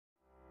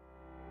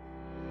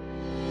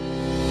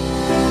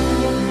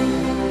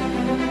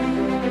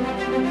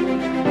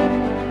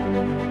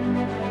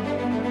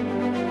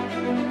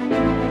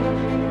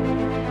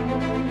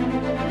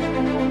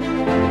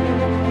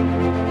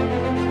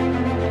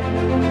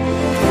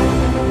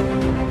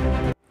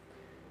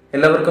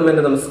എല്ലാവർക്കും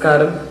എൻ്റെ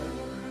നമസ്കാരം.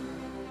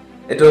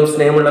 ഏറ്റവും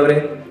സ്നേഹമുള്ളവരെ,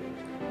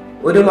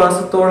 ഒരു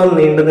മാസത്തോളം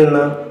നീണ്ടുനിന്ന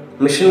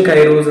മിഷൻ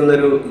കൈറോസ്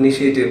എന്നൊരു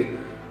ഇനിഷ്യേറ്റീവ്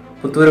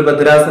പുത്തൂർ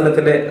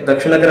ഭദ്രാസനത്തിലെ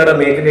ദക്ഷിണ കന്നഡ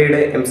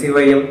മേഖലയുടെ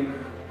MCYM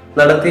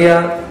നടത്തിയ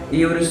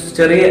ഈ ഒരു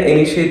ചെറിയ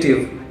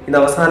ഇനിഷ്യേറ്റീവ് ഇന്ന്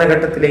അവസാന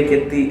ഘട്ടത്തിലേക്ക്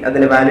എത്തി.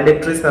 അതിൻ്റെ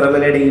വാലിഡേറ്ററി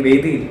സെറമണിയുടെ ഈ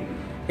വേദിയിൽ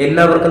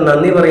എല്ലാവർക്കും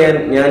നന്ദി പറയാൻ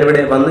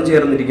ഞാനിവിടെ വന്നു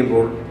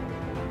ചേർന്നിരിക്കുമ്പോൾ,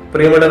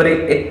 പ്രിയമുള്ളവരെ,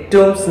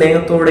 ഏറ്റവും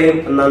സ്നേഹത്തോടെയും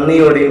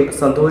നന്ദിയോടെയും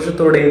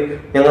സന്തോഷത്തോടെയും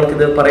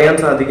ഞങ്ങൾക്കിത് പറയാൻ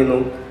സാധിക്കുന്നു.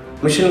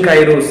 മിഷൻ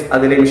കൈറോസ്,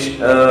 അതിലെ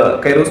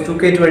കൈറോസ്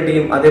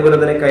 2K20യും അതേപോലെ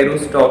തന്നെ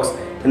കൈറോസ് ടോക്സ്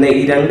എന്ന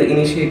ഈ രണ്ട്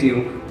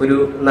ഇനിഷ്യേറ്റീവും ഒരു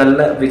നല്ല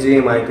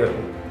വിജയമായി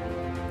തീർന്നു.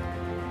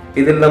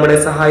 ഇതിൽ നമ്മളെ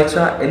സഹായിച്ച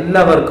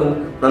എല്ലാവർക്കും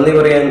നന്ദി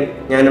പറയാൻ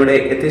ഞാനിവിടെ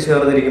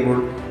എത്തിച്ചേർന്നിരിക്കുമ്പോൾ,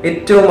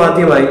 ഏറ്റവും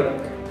ആദ്യമായി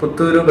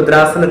പുത്തൂർ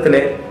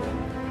ഭദ്രാസനത്തിലെ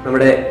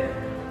നമ്മുടെ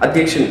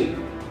അധ്യക്ഷൻ,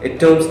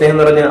 ഏറ്റവും സ്നേഹം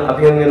നിറഞ്ഞ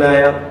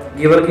അഭിനന്ദനായ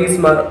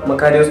ഗീവർഗീസ് മാർ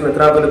മക്കാരിയോസ്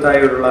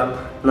മെത്രാപ്പൊലീത്തായോടുള്ള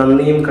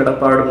നന്ദിയും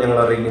കടപ്പാടും ഞങ്ങൾ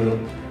അറിയിക്കുന്നു.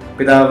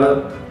 പിതാവ്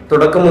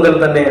തുടക്കം മുതൽ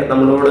തന്നെ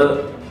നമ്മളോട്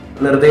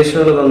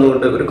നിർദ്ദേശങ്ങൾ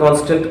തന്നുകൊണ്ട് ഒരു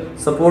കോൺസ്റ്റന്റ്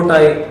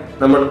സപ്പോർട്ടായി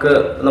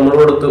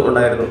നമ്മളോടൊത്ത്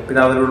ഉണ്ടായിരുന്നു.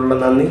 പിതാവിനോടുള്ള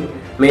നന്ദി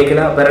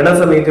മേഖല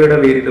ഭരണസമിതിയുടെ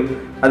പേരിലും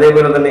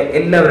അതേപോലെ തന്നെ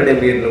എല്ലാവരുടെയും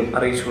പേരിലും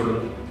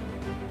അറിയിച്ചുകൊള്ളുന്നു.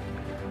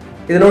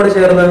 ഇതിനോട്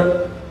ചേർന്ന്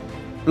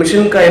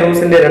മിഷൻ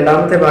കൈറോസിന്റെ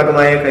രണ്ടാമത്തെ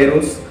ഭാഗമായ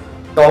കൈറോസ്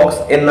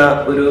ടോക്സ് എന്ന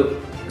ഒരു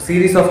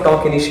സീരീസ് ഓഫ്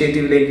ടോക്ക്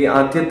ഇനിഷ്യേറ്റീവിലേക്ക്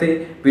ആദ്യത്തെ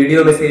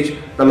വീഡിയോ മെസ്സേജ്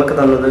നമുക്ക്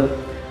തന്നത്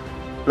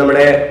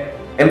നമ്മുടെ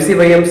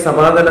MCYM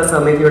സഭാതല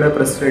സമിതിയുടെ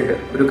പ്രസിഡന്റ്,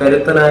 ഒരു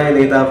കരുത്തനായ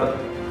നേതാവ്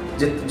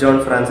ജിത്ത് ജോൺ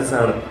ഫ്രാൻസിസ്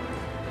ആണ്.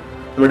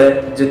 നമ്മുടെ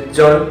ജിത്ത്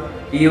ജോൺ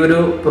ഈ ഒരു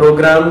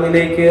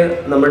പ്രോഗ്രാമിലേക്ക്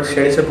നമ്മൾ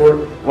ക്ഷണിച്ചപ്പോൾ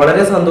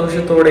വളരെ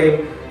സന്തോഷത്തോടെയും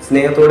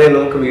സ്നേഹത്തോടെയും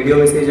നമുക്ക് വീഡിയോ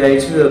മെസ്സേജ്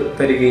അയച്ചു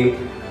തരികയും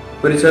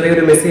ഒരു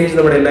ചെറിയൊരു മെസ്സേജ്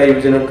നമ്മുടെ എല്ലാ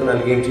യുവജനങ്ങൾക്കും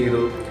നൽകുകയും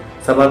ചെയ്തു.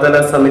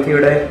 സഭാതല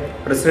സമിതിയുടെ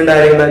പ്രസിഡന്റ്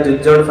ആയിരുന്ന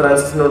ജിത്ത് ജോൺ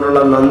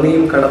ഫ്രാൻസിസിനോടുള്ള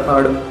നന്ദിയും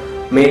കടപ്പാടും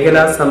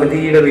മേഖലാ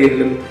സമിതിയുടെ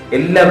പേരിലും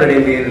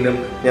എല്ലാവരുടെയും പേരിലും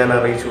ഞാൻ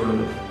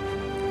അറിയിച്ചുകൊള്ളുന്നു.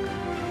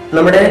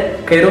 നമ്മുടെ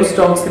കൈറോസ്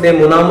ടോക്സിന്റെ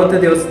മൂന്നാമത്തെ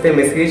ദിവസത്തെ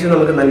മെസ്സേജ്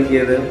നമുക്ക്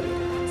നൽകിയത്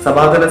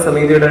സഭാതല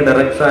സമിതിയുടെ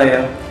ഡയറക്ടറായ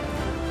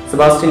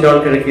സെബാസ്റ്റ്യൻ ജോൺ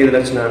കിഴക്കേതിൽ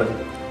അച്ഛനാണ്.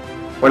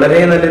 വളരെ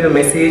നല്ലൊരു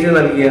മെസ്സേജ്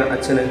നൽകിയ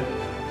അച്ഛന്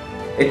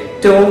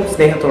ഏറ്റവും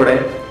സ്നേഹത്തോടെ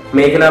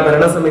മേഖലാ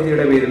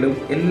ഭരണസമിതിയുടെ പേരിലും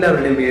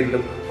എല്ലാവരുടെയും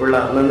പേരിലും ഉള്ള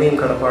നന്ദിയും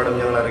കടപ്പാടും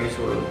ഞങ്ങൾ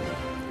അറിയിച്ചുകൊള്ളുന്നു.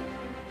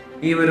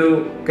 ഈ ഒരു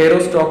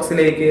കൈറോസ്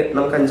ടോക്സിലേക്ക്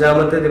നമുക്ക്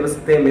അഞ്ചാമത്തെ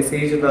ദിവസത്തെ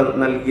മെസ്സേജ്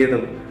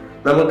നൽകിയതും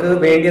നമുക്ക്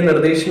വേണ്ടിയ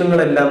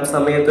നിർദ്ദേശങ്ങളെല്ലാം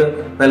സമയത്ത്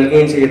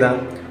നൽകുകയും ചെയ്ത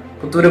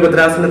പുത്തൂർ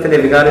ഭദ്രാസനത്തിന്റെ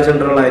വികാർ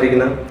ജനറൽ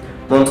ആയിരിക്കുന്ന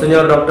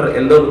MCYM Dr.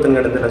 എൽദോ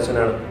പുത്തൻകണ്ടത്തിൽ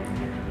അച്ഛനാണ്.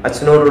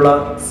 അച്ഛനോടുള്ള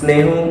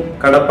സ്നേഹവും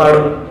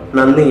കടപ്പാടും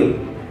നന്ദിയും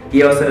ഈ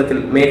അവസരത്തിൽ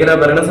മേഖലാ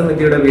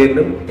ഭരണസമിതിയുടെ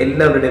പേരിലും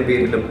എല്ലാവരുടെയും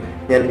പേരിലും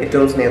ഞാൻ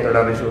ഏറ്റവും സ്നേഹത്തോടെ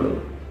അറിയിച്ചുകൊള്ളുന്നു.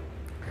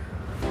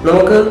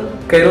 നമുക്ക്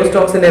കൈറോസ്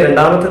ടോക്സിന്റെ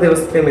രണ്ടാമത്തെ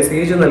ദിവസത്തെ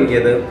മെസ്സേജ്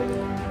നൽകിയത്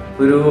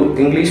ഒരു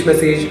ഇംഗ്ലീഷ്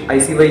മെസ്സേജ്.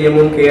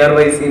 ICYMഉം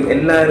KRYCയും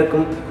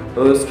എല്ലാവർക്കും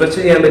സ്ട്രെച്ച്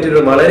ചെയ്യാൻ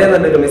പറ്റിയൊരു വളരെ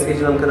നല്ലൊരു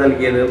മെസ്സേജ് നമുക്ക്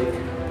നൽകിയത്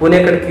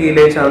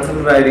പൂനെക്കടക്കിയിലെ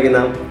ചാൻസലർ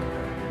ആയിരിക്കുന്ന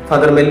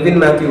ഫാദർ മെൽവിൻ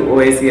മാത്യു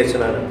OIC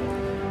അച്ഛനാണ്.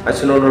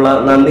 അച്ഛനോടുള്ള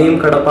നന്ദിയും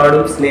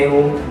കടപ്പാടും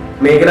സ്നേഹവും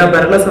മേഖലാ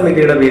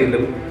ഭരണസമിതിയുടെ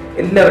പേരിലും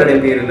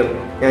എല്ലാവരുടെയും പേരിലും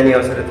ഞാൻ ഈ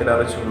അവസരത്തിൽ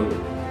അറിയിച്ചുകൊള്ളുന്നു.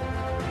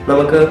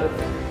 നമുക്ക്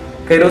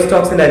കൈറോസ്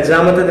ടോക്സിന്റെ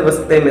അഞ്ചാമത്തെ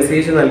ദിവസത്തെ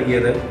മെസ്സേജ്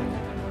നൽകിയത്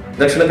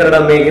ദക്ഷിണ കന്നഡ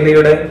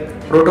മേഖലയുടെ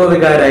പ്രോട്ടോ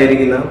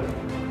വികാരായിരിക്കുന്ന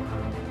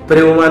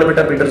ബഹുമാനപ്പെട്ട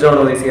പീറ്റർ ജോൺ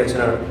OIC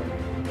അച്ഛനാണ്.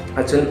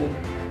 അച്ഛൻ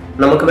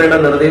നമുക്ക് വേണ്ട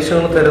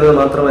നിർദ്ദേശങ്ങൾ തരുന്നത്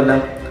മാത്രമല്ല,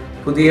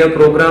 പുതിയ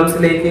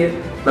പ്രോഗ്രാംസിലേക്ക്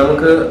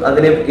നമുക്ക്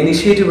അതിനെ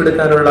ഇനിഷ്യേറ്റീവ്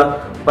എടുക്കാനുള്ള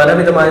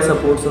പലവിധമായ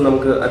സപ്പോർട്ട്സും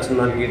നമുക്ക് അച്ഛൻ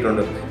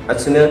നൽകിയിട്ടുണ്ട്.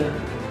 അച്ഛന്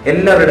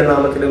എല്ലാവരുടെ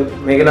നാമത്തിലും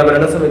മേഖലാ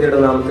ഭരണസമിതിയുടെ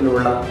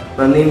നാമത്തിലുമുള്ള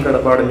നന്ദിയും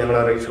കടപ്പാടും ഞങ്ങൾ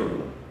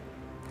അറിയിച്ചുകൊള്ളുന്നു.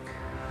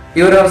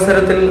 ഈ ഒരു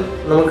അവസരത്തിൽ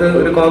നമുക്ക്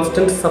ഒരു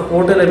കോൺസ്റ്റന്റ്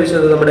സപ്പോർട്ട്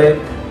ലഭിച്ചത് നമ്മുടെ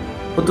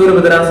പുത്തൂർ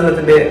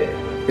ഭദ്രാസനത്തിന്റെ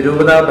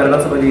രൂപതാ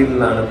ഭരണസമിതിയിൽ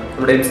നിന്നാണ്.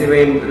 നമ്മുടെ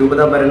MCYM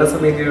രൂപതാ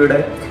ഭരണസമിതിയുടെ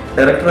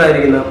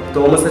ഡയറക്ടറായിരിക്കുന്ന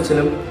തോമസ്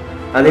അച്ഛനും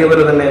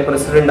അതേപോലെ തന്നെ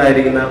പ്രസിഡന്റ്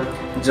ആയിരിക്കുന്ന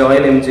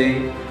ജോയൽ MJ,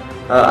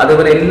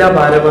 അതേപോലെ എല്ലാ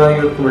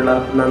ഭാരവാഹികൾക്കുമുള്ള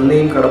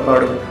നന്ദിയും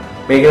കടപ്പാടും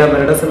മേഖലാ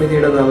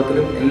ഭരണസമിതിയുടെ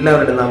നാമത്തിലും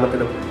എല്ലാവരുടെ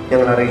നാമത്തിലും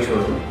ഞങ്ങൾ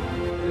അറിയിച്ചുകൊള്ളുന്നു.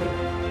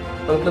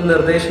 നമുക്ക്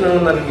നിർദ്ദേശങ്ങൾ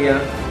നൽകിയ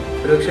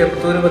ഒരുപക്ഷെ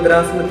പുത്തൂർ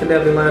ഭദ്രാസനത്തിന്റെ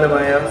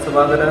അഭിമാനമായ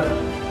സഭാതല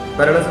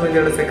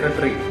ഭരണസമിതിയുടെ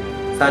സെക്രട്ടറി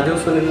സാജു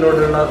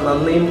സുനിലിനോടുള്ള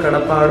നന്ദിയും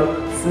കടപ്പാടും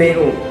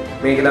സ്നേഹവും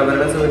മേഖലാ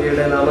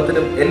ഭരണസമിതിയുടെ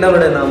നാമത്തിലും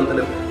എല്ലാവരുടെയും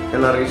നാമത്തിലും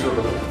ഞാൻ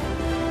അറിയിച്ചുകൊള്ളുന്നു.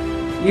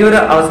 ഈ ഒരു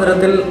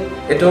അവസരത്തിൽ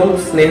ഏറ്റവും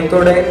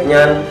സ്നേഹത്തോടെ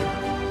ഞാൻ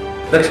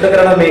ദക്ഷിണ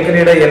കന്നഡ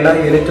മേഖലയുടെ എല്ലാ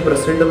യൂണിറ്റ്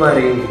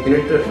പ്രസിഡന്റുമാരെയും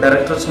യൂണിറ്റ്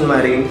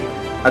ഡയറക്ടർമാരെയും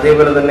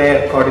അതേപോലെ തന്നെ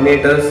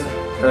കോർഡിനേറ്റേഴ്സ്,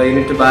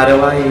 യൂണിറ്റ്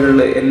ഭാരവാഹികൾ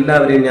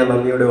എല്ലാവരെയും ഞാൻ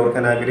നന്ദിയോടെ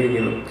ഓർക്കാൻ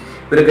ആഗ്രഹിക്കുന്നു.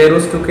 ഒരു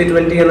കൈറോസ്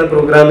 2K20 എന്ന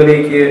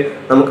പ്രോഗ്രാമിലേക്ക്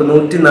നമുക്ക്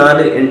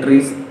 104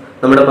 എൻട്രീസ്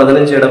നമ്മുടെ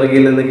 15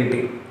 ഇടവകയിൽ നിന്ന്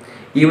കിട്ടി.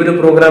 ഈ ഒരു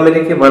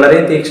പ്രോഗ്രാമിലേക്ക് വളരെ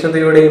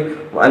തീക്ഷ്ണതയോടെയും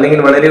അല്ലെങ്കിൽ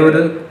വളരെ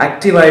ഒരു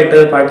ആക്റ്റീവായിട്ട്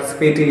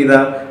പാർട്ടിസിപ്പേറ്റ് ചെയ്ത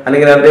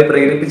അല്ലെങ്കിൽ അവരെ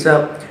പ്രേരിപ്പിച്ച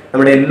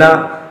നമ്മുടെ എല്ലാ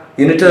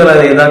യൂണിറ്റുകളായ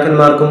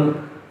നേതാക്കന്മാർക്കും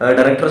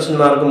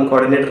ഡയറക്ടർമാർക്കും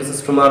കോർഡിനേറ്റർ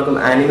സിസ്റ്റർമാർക്കും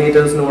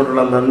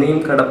ആനിമേറ്റേഴ്സിനോടുള്ള നന്ദിയും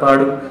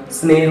കടപ്പാടും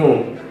സ്നേഹവും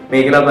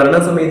മേഖലാ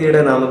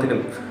ഭരണസമിതിയുടെ നാമത്തിലും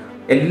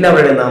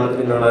എല്ലാവരുടെയും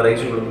നാമത്തിലും ഞങ്ങൾ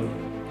അറിയിച്ചുകൊള്ളുന്നു.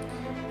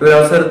 ഈ ഒരു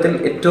അവസരത്തിൽ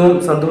ഏറ്റവും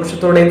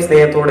സന്തോഷത്തോടെയും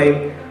സ്നേഹത്തോടെയും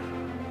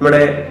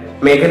നമ്മുടെ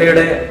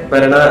മേഖലയുടെ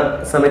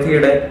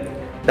ഭരണസമിതിയുടെ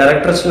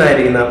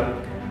ഡയറക്ടർഷനായിരിക്കുന്ന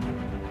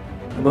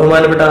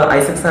ബഹുമാനപ്പെട്ട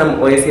ഐസക് സാം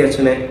OIC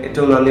അച്ഛനെ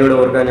ഏറ്റവും നന്ദിയോടെ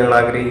ഓർക്കാൻ ഞങ്ങൾ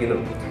ആഗ്രഹിക്കുന്നു.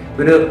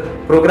 ഒരു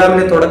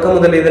പ്രോഗ്രാമിന്റെ തുടക്കം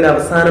മുതൽ ഇതിന്റെ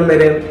അവസാനം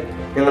വരെ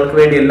ഞങ്ങൾക്ക്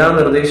വേണ്ടി എല്ലാ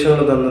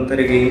നിർദ്ദേശങ്ങളും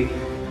തരികയും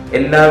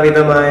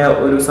എല്ലാവിധമായ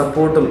ഒരു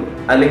സപ്പോർട്ടും,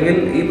 അല്ലെങ്കിൽ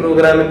ഈ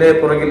പ്രോഗ്രാമിന്റെ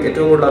പുറകിൽ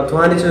ഏറ്റവും കൂടുതൽ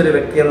അധ്വാനിച്ച ഒരു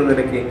വ്യക്തി എന്ന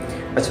നിലയ്ക്ക്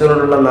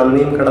അച്ഛനോടുള്ള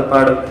നന്ദിയും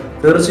കടപ്പാടും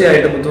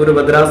തീർച്ചയായിട്ടും പുത്തൂർ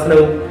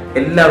ഭദ്രാസനവും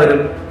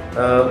എല്ലാവരും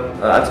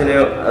അച്ഛനെ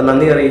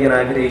നന്ദി അറിയിക്കാൻ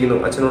ആഗ്രഹിക്കുന്നു.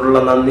 അച്ഛനോടുള്ള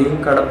നന്ദിയും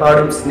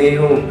കടപ്പാടും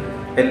സ്നേഹവും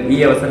ഈ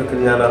അവസരത്തിൽ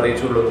ഞാൻ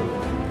അറിയിച്ചുകൊള്ളുന്നു.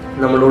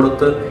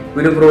 നമ്മളോടൊത്ത്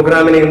ഒരു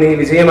പ്രോഗ്രാമിനെ ഇന്ന്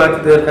വിജയമാക്കി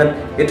തീർക്കാൻ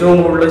ഏറ്റവും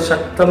കൂടുതൽ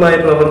ശക്തമായി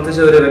പ്രവർത്തിച്ച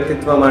ഒരു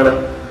വ്യക്തിത്വമാണ്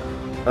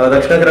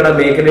ദക്ഷിണ കന്നഡ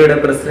മേഖലയുടെ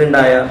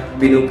പ്രസിഡന്റായ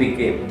ബിനു PK.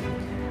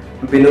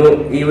 ബിനു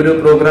ഈ ഒരു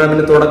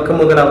പ്രോഗ്രാമിന് തുടക്കം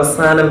മുതൽ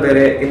അവസാനം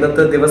വരെ,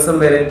 ഇന്നത്തെ ദിവസം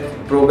വരെ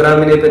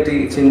പ്രോഗ്രാമിനെ പറ്റി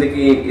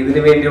ചിന്തിക്കുകയും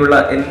ഇതിനു വേണ്ടിയുള്ള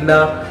എല്ലാ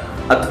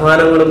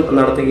അധ്വാനങ്ങളും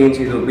നടത്തുകയും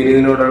ചെയ്തു.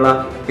 ബിനുവിനോടുള്ള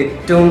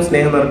ഏറ്റവും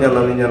സ്നേഹം നിറഞ്ഞ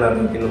നന്ദി ഞാൻ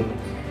അറിയിക്കുന്നു.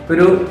 ഈ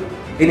ഒരു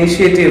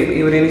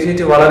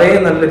ഇനിഷ്യേറ്റീവ് വളരെ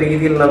നല്ല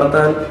രീതിയിൽ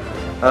നടത്താൻ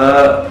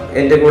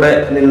എൻ്റെ കൂടെ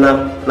നിന്ന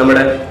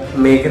നമ്മുടെ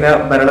മേഖലാ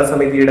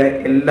ഭരണസമിതിയുടെ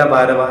എല്ലാ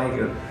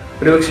ഭാരവാഹികളും,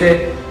 ഒരുപക്ഷെ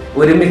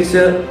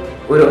ഒരുമിച്ച്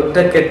ഒരു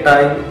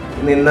ഒറ്റക്കെട്ടായി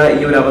നിന്ന ഈ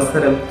ഒരു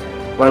അവസരം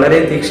വളരെ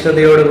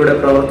തീക്ഷ്ണതയോടുകൂടെ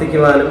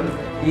പ്രവർത്തിക്കുവാനും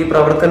ഈ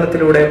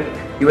പ്രവർത്തനത്തിലൂടെ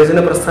യുവജന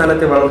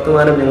പ്രസ്ഥാനത്തെ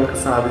വളർത്തുവാനും ഞങ്ങൾക്ക്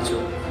സാധിച്ചു.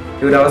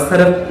 ഈ ഒരു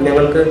അവസരം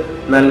ഞങ്ങൾക്ക്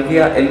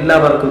നൽകിയ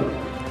എല്ലാവർക്കും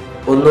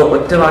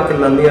ഒറ്റ വാക്കിൽ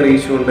നന്ദി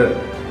അറിയിച്ചുകൊണ്ട്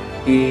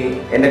ഈ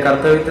എൻ്റെ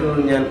കർത്തവ്യത്തിൽ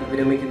നിന്ന് ഞാൻ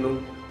വിരമിക്കുന്നു.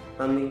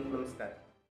 നന്ദി.